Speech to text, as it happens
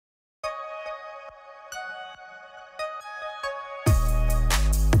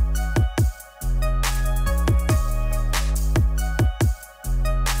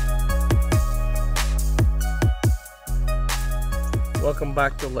Welcome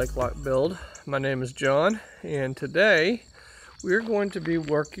back to Lake Lock Build. My name is John, and today we're going to be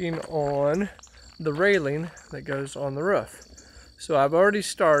working on the railing that goes on the roof. So I've already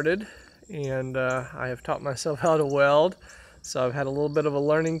started, and I have taught myself how to weld, so I've had a little bit of a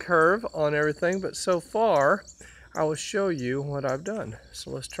learning curve on everything, but so far I will show you what I've done.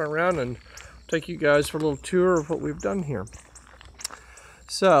 So let's turn around and take you guys for a little tour of what we've done here.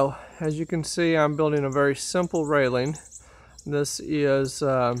 So as you can see, I'm building a very simple railing. This is 2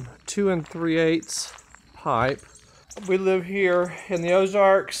 3/8 pipe. We live here in the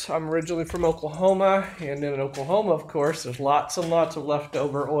Ozarks. I'm originally from Oklahoma, and in Oklahoma, of course, there's lots and lots of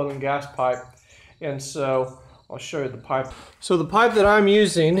leftover oil and gas pipe. And so I'll show you the pipe. So the pipe that I'm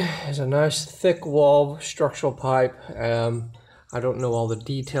using is a nice thick wall structural pipe. I don't know all the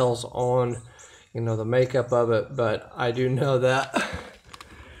details on, the makeup of it, but I do know that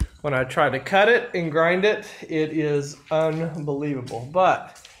when I try to cut it and grind it, it is unbelievable,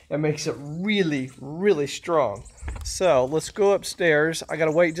 but it makes it really, really strong. So let's go upstairs. I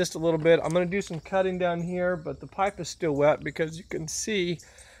gotta wait just a little bit. I'm gonna do some cutting down here, but the pipe is still wet because you can see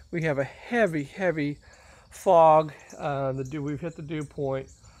we have a heavy, heavy fog. We've hit the dew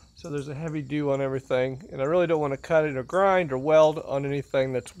point, so there's a heavy dew on everything, and I really don't want to cut it or grind or weld on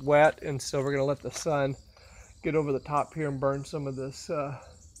anything that's wet, and so we're gonna let the sun get over the top here and burn some of this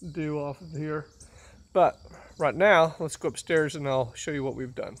dew off of here. But right now, let's go upstairs and I'll show you what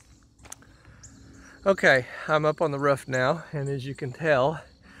we've done. Okay, I'm up on the roof now, and as you can tell,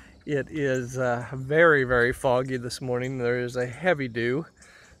 it is very, very foggy this morning. There is a heavy dew,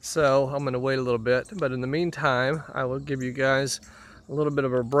 so I'm going to wait a little bit, but in the meantime, I will give you guys a little bit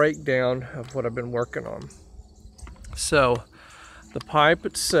of a breakdown of what I've been working on. So the pipe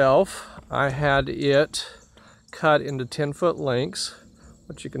itself, I had it cut into 10-foot lengths,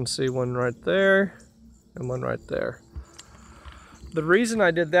 which you can see one right there and one right there. The reason I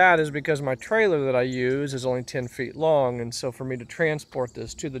did that is because my trailer that I use is only 10 feet long, and so for me to transport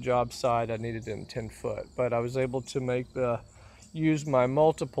this to the job site, I needed it in 10 foot. But I was able to use my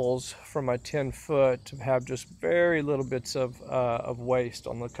multiples from my 10 foot to have just very little bits of waste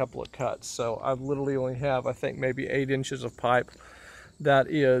on a couple of cuts. So I literally only have, I think, maybe 8 inches of pipe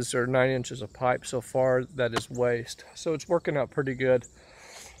or 9 inches of pipe so far that is waste. So it's working out pretty good.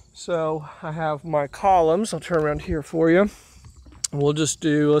 So I have my columns. I'll turn around here for you.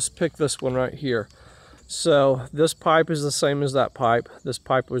 Let's pick this one right here. So this pipe is the same as that pipe. This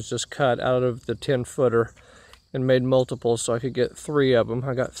pipe was just cut out of the 10-footer and made multiples so I could get 3 of them.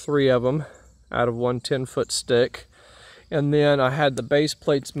 I got 3 of them out of one 10-foot stick. And then I had the base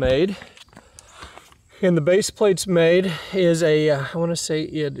plates made. And the base plates made is I want to say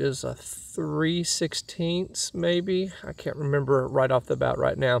it is a 3/16 maybe. I can't remember right off the bat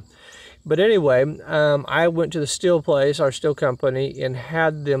right now. But anyway, I went to the steel place, our steel company, and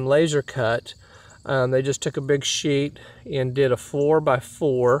had them laser cut. They just took a big sheet and did a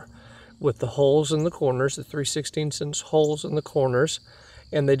 4x4 with the holes in the corners, the 3/16 holes in the corners,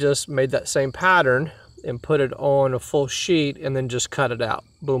 and they just made that same pattern and put it on a full sheet and then just cut it out.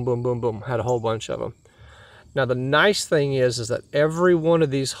 Boom, boom, boom, boom. Had a whole bunch of them. Now the nice thing is that every one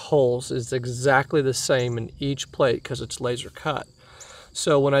of these holes is exactly the same in each plate because it's laser cut.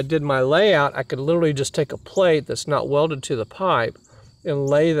 So when I did my layout, I could literally just take a plate that's not welded to the pipe and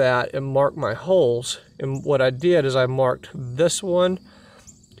lay that and mark my holes. And what I did is I marked this one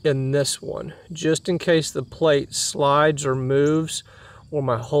and this one, just in case the plate slides or moves or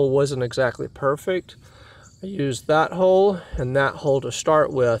my hole wasn't exactly perfect. I used that hole and that hole to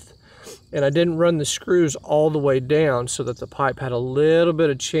start with. And I didn't run the screws all the way down so that the pipe had a little bit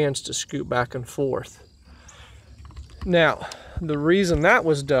of chance to scoot back and forth. Now, the reason that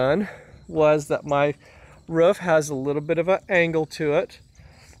was done was that my roof has a little bit of an angle to it,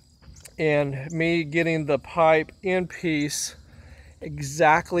 and me getting the pipe in piece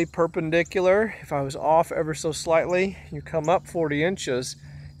exactly perpendicular, if I was off ever so slightly, you come up 40 inches,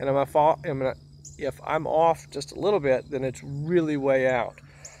 and if I'm off just a little bit, then it's really way out.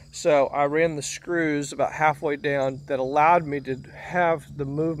 So I ran the screws about halfway down that allowed me to have the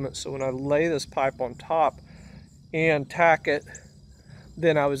movement, so when I lay this pipe on top and tack it,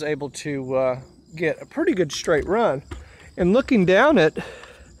 then I was able to get a pretty good straight run. And looking down it,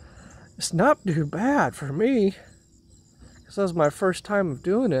 it's not too bad for me, because that was my first time of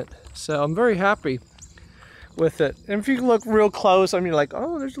doing it. So I'm very happy with it. And if you look real close, you're like,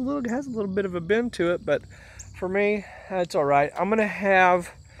 oh, it has a little bit of a bend to it, but for me, that's all right. I'm gonna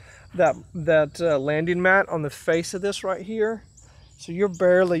have that landing mat on the face of this right here, so you're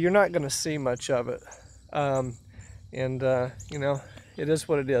not going to see much of it, it is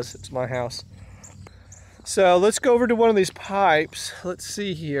what it is. It's my house. So let's go over to one of these pipes. Let's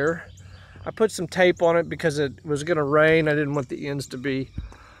see here. I put some tape on it because it was gonna rain. I didn't want the ends to be.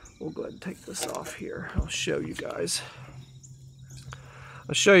 We'll go ahead and take this off here. I'll show you guys.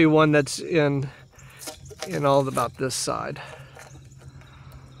 I'll show you one that's in all about this side.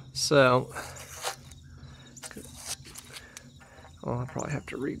 So, I'll probably have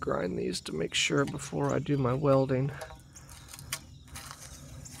to regrind these to make sure before I do my welding.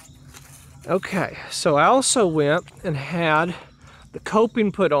 Okay, so I also went and had the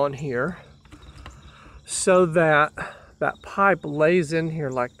coping put on here so that that pipe lays in here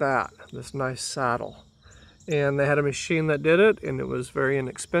like that, this nice saddle. And they had a machine that did it, and it was very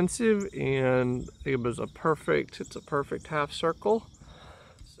inexpensive, and it was it's a perfect half circle.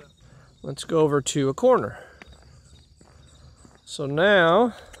 So let's go over to a corner. So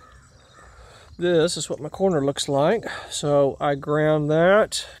now, this is what my corner looks like. So I ground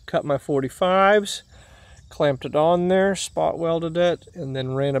that, cut my 45s, clamped it on there, spot welded it, and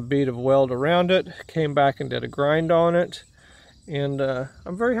then ran a bead of weld around it, came back and did a grind on it, and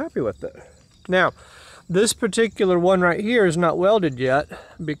I'm very happy with it. Now, this particular one right here is not welded yet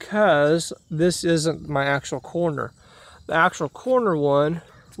because this isn't my actual corner. The actual corner one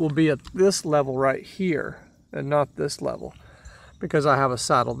will be at this level right here and not this level, because I have a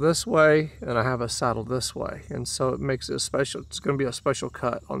saddle this way and I have a saddle this way, and so it makes it special. It's going to be a special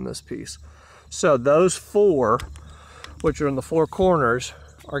cut on this piece. So those four, which are in the four corners,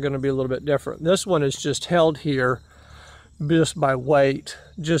 are going to be a little bit different. This one is just held here just by weight,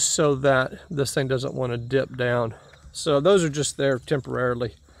 just so that this thing doesn't want to dip down. So those are just there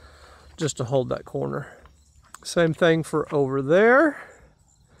temporarily, just to hold that corner. Same thing for over there,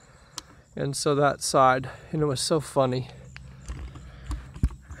 and so that side. And it was so funny.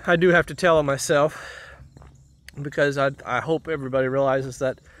 I do have to tell on myself, because I hope everybody realizes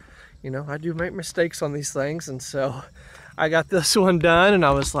that, you know, I do make mistakes on these things. And so I got this one done, and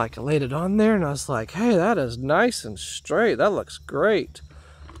I was like, I laid it on there, and I was like, hey, that is nice and straight. That looks great.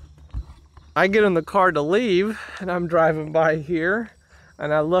 I get in the car to leave, and I'm driving by here,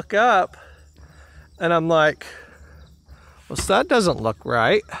 and I look up, and I'm like, well, so that doesn't look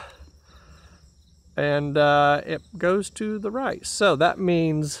right. And it goes to the right. So that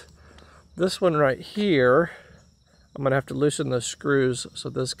means this one right here, I'm gonna have to loosen the screws so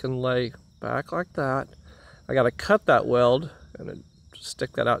this can lay back like that. I gotta cut that weld and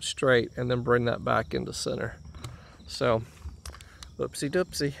stick that out straight and then bring that back into center. So, whoopsie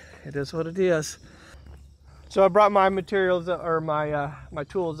doopsie, it is what it is. So I brought my materials, or my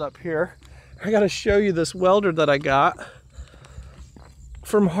tools up here. I gotta show you this welder that I got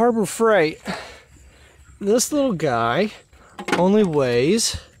from Harbor Freight. This little guy only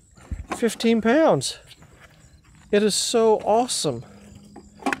weighs 15 pounds. It is so awesome.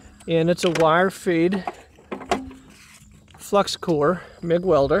 And it's a wire feed flux core MIG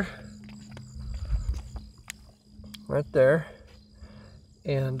welder. Right there.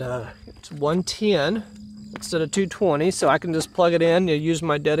 And it's 110 instead of 220, so I can just plug it in. You use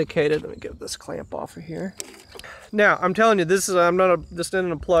my dedicated. Let me get this clamp off of here. Now, I'm telling you, this is, I'm not just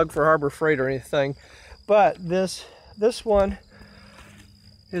in a plug for Harbor Freight or anything. But this one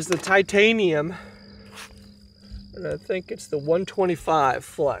is the titanium, and I think it's the 125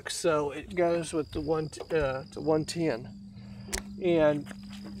 flux, so it goes with the 110. And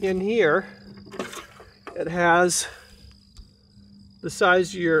in here, it has the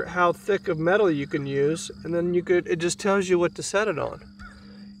size of how thick of metal you can use, and then it just tells you what to set it on.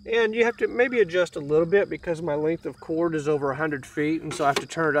 And you have to maybe adjust a little bit because my length of cord is over 100 feet, and so I have to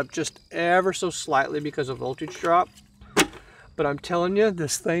turn it up just ever so slightly because of voltage drop. But I'm telling you,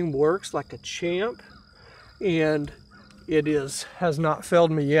 this thing works like a champ, and it has not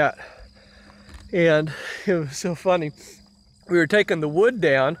failed me yet. And it was so funny. We were taking the wood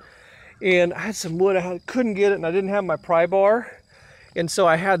down, and I had some wood, I couldn't get it, and I didn't have my pry bar. And so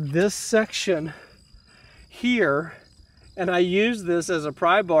I had this section here, and I used this as a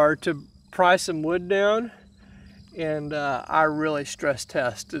pry bar to pry some wood down, and I really stress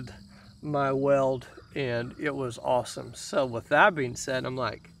tested my weld, and it was awesome. So with that being said, I'm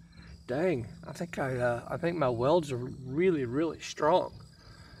like, dang, I think my welds are really, really strong.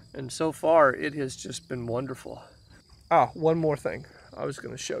 And so far, it has just been wonderful. Ah, one more thing I was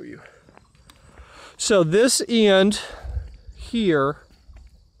going to show you. So this end here,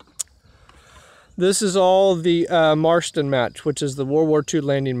 this is all the Marston mat, which is the World War II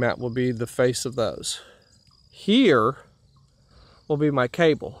landing mat, will be the face of those. Here will be my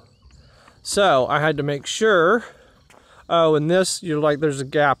cable. So I had to make sure, oh, and this, you're like, there's a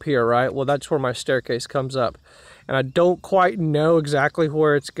gap here, right? Well, that's where my staircase comes up. And I don't quite know exactly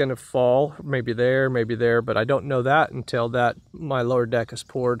where it's going to fall. Maybe there, but I don't know that until that my lower deck is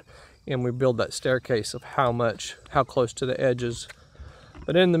poured and we build that staircase of how close to the edges.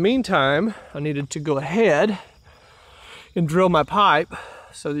 But in the meantime, I needed to go ahead and drill my pipe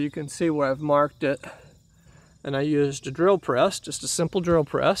so that you can see where I've marked it. And I used a drill press, just a simple drill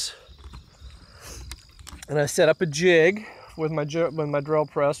press. And I set up a jig with my drill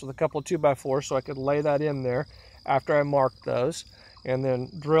press with a couple of 2x4 so I could lay that in there after I marked those, and then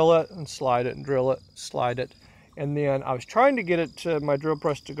drill it and slide it and drill it, slide it. And then I was trying to get it to my drill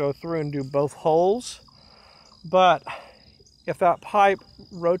press to go through and do both holes, but if that pipe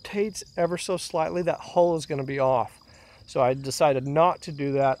rotates ever so slightly, that hole is going to be off. So I decided not to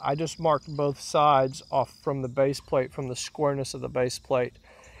do that. I just marked both sides off from the base plate, from the squareness of the base plate.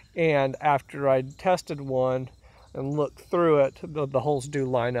 And after I tested one and looked through it, the holes do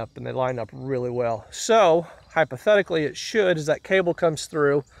line up, and they line up really well. So hypothetically it should, as that cable comes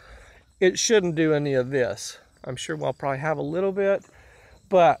through, it shouldn't do any of this. I'm sure we'll probably have a little bit,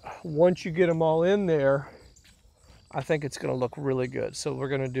 but once you get them all in there, I think it's going to look really good. So we're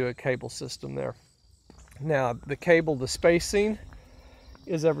going to do a cable system there. Now the cable, the spacing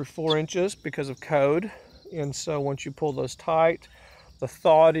is every 4 inches because of code. And so once you pull those tight, the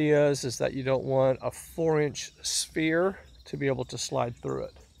thought is that you don't want a 4-inch sphere to be able to slide through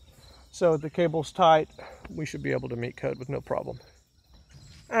it. So if the cable's tight, we should be able to meet code with no problem.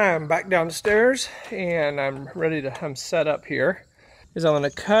 I'm back downstairs and I'm ready to, I'm set up here. I'm going to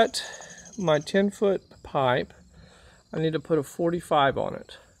cut my 10-foot pipe. I need to put a 45 on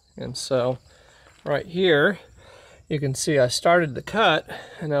it. And so right here, you can see I started the cut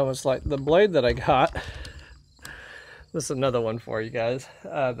and I was like, the blade that I got, this is another one for you guys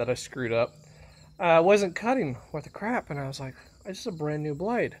that I screwed up. Wasn't cutting worth of crap, and I was like, it's just a brand new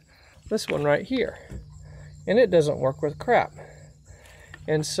blade. This one right here, and it doesn't work worth crap.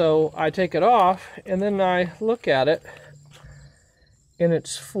 And so I take it off, and then I look at it, and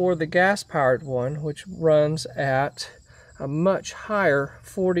it's for the gas-powered one, which runs at a much higher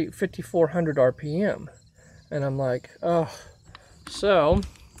 5,400 RPM. And I'm like, oh, so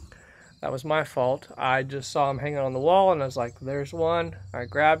that was my fault. I just saw them hanging on the wall and I was like, there's one. I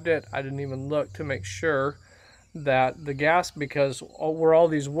grabbed it. I didn't even look to make sure that the gas, because where all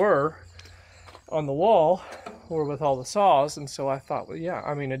these were on the wall were with all the saws. And so I thought, well, yeah,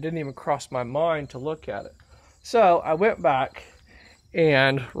 I mean, it didn't even cross my mind to look at it. So I went back,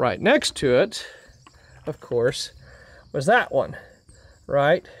 and right next to it, of course, was that one,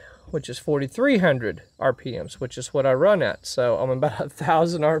 right? Which is 4,300 RPMs, which is what I run at. So I'm about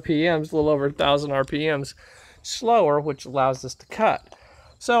 1,000 RPMs, a little over 1,000 RPMs slower, which allows this to cut.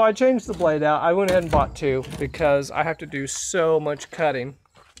 So I changed the blade out. I went ahead and bought two because I have to do so much cutting.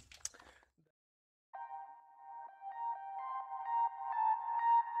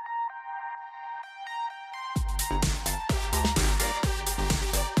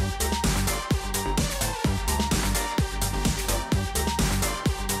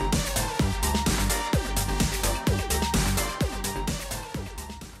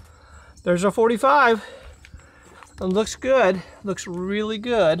 There's a 45. It looks good. Looks really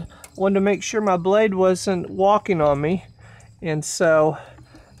good. Wanted to make sure my blade wasn't walking on me, and so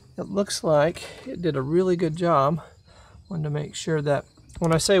it looks like it did a really good job. Wanted to make sure that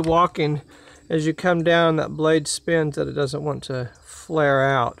when I say walking, as you come down, that blade spins, that it doesn't want to flare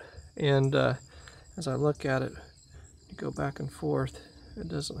out. And as I look at it, you go back and forth, it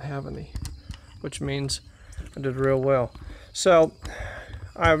doesn't have any, which means I did real well. So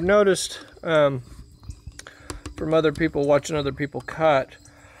I've noticed from other people, watching other people cut,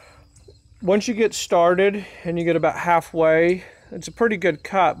 once you get started and you get about halfway, it's a pretty good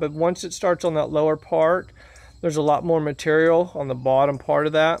cut, but once it starts on that lower part, there's a lot more material on the bottom part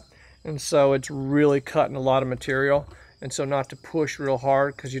of that, and so it's really cutting a lot of material. And so not to push real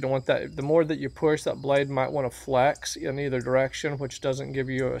hard, because you don't want that. The more that you push, that blade might want to flex in either direction, which doesn't give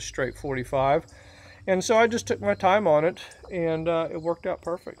you a straight 45. And so I just took my time on it, and it worked out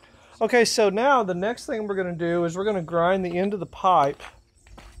perfect. Okay, so now the next thing we're going to do is we're going to grind the end of the pipe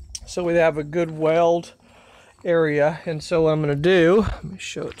so we have a good weld area. And so what I'm going to do, let me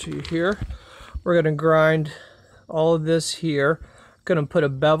show it to you here. We're going to grind all of this here. Going to put a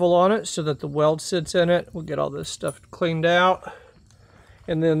bevel on it so that the weld sits in it. We'll get all this stuff cleaned out.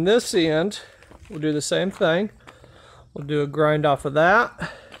 And then this end, we'll do the same thing. We'll do a grind off of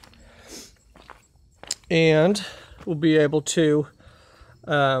that. And we'll be able to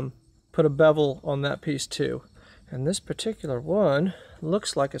put a bevel on that piece too. And this particular one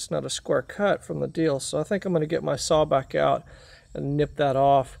looks like it's not a square cut from the deal, so I think I'm going to get my saw back out and nip that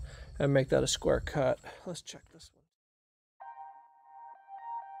off and make that a square cut. Let's check this one.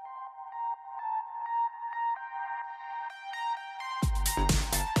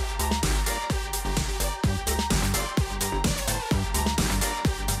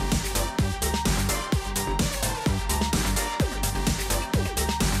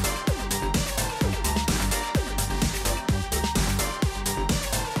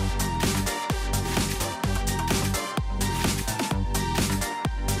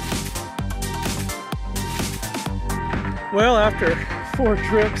 Well, after 4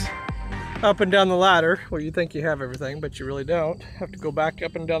 trips up and down the ladder, well, you think you have everything, but you really don't. Have to go back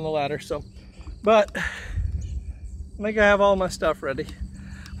up and down the ladder. So, but I think I have all my stuff ready.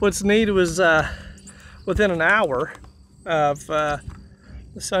 What's neat was within an hour of the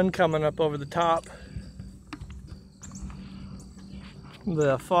sun coming up over the top,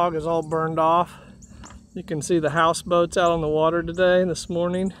 the fog is all burned off. You can see the houseboats out on the water today, this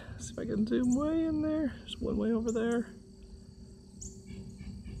morning. Let's see if I can zoom way in there. There's one way over there.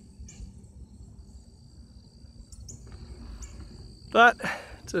 But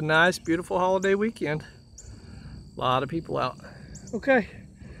it's a nice, beautiful holiday weekend. A lot of people out. Okay,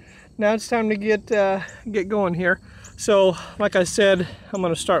 now it's time to get going here. So, like I said, I'm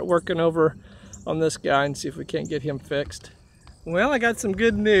gonna start working over on this guy and see if we can't get him fixed. Well, I got some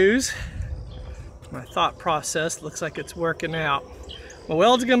good news. My thought process looks like it's working out. My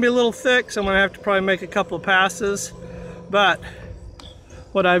weld's gonna be a little thick, so I'm gonna have to probably make a couple of passes. But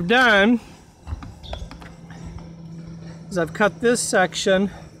what I've done is I've cut this section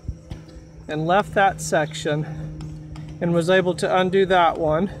and left that section and was able to undo that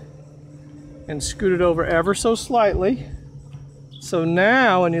one and scoot it over ever so slightly. So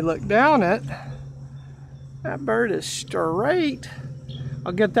now when you look down it, that bird is straight.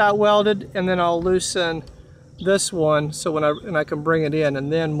 I'll get that welded and then I'll loosen this one so when I can bring it in,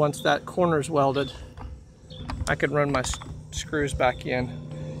 and then once that corner's welded, I can run my screws back in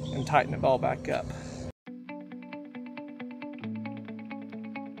and tighten it all back up.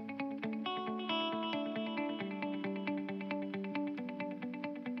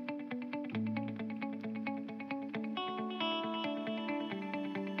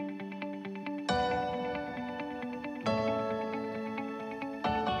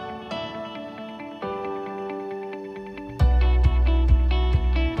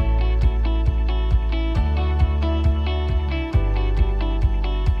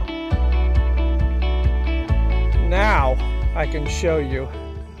 Now I can show you.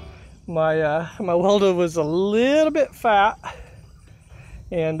 My welder was a little bit fat,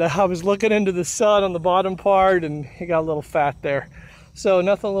 and I was looking into the sun on the bottom part and it got a little fat there. So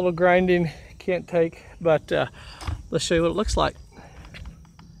nothing a little grinding can't take, but let's show you what it looks like.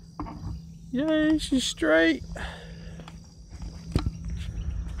 Yay, she's straight.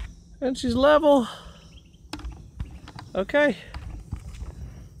 And she's level. Okay,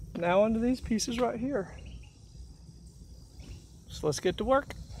 now onto these pieces right here. So let's get to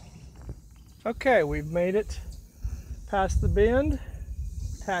work. Okay, we've made it past the bend,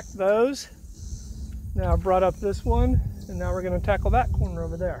 tacked those. Now I brought up this one, and now we're gonna tackle that corner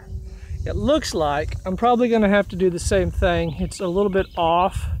over there. It looks like I'm probably gonna have to do the same thing. It's a little bit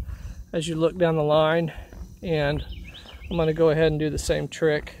off as you look down the line, and I'm gonna go ahead and do the same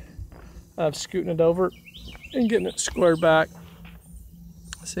trick of scooting it over and getting it squared back.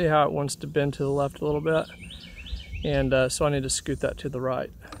 See how it wants to bend to the left a little bit. And so I need to scoot that to the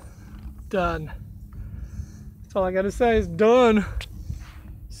right. Done. That's all I gotta say is done.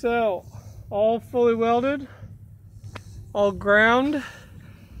 So, all fully welded, all ground,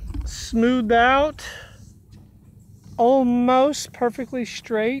 smoothed out, almost perfectly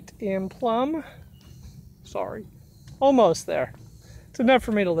straight and plumb. Sorry, almost there. It's enough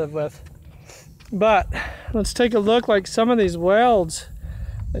for me to live with. But let's take a look. Like some of these welds,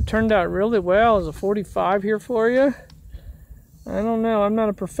 it turned out really well. There's a 45 here for you. I don't know, I'm not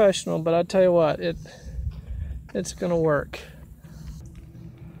a professional, but I tell you what, it's gonna work.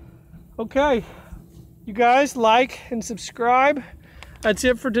 Okay, you guys like and subscribe. That's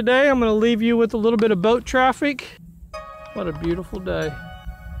it for today. I'm gonna leave you with a little bit of boat traffic. What a beautiful day.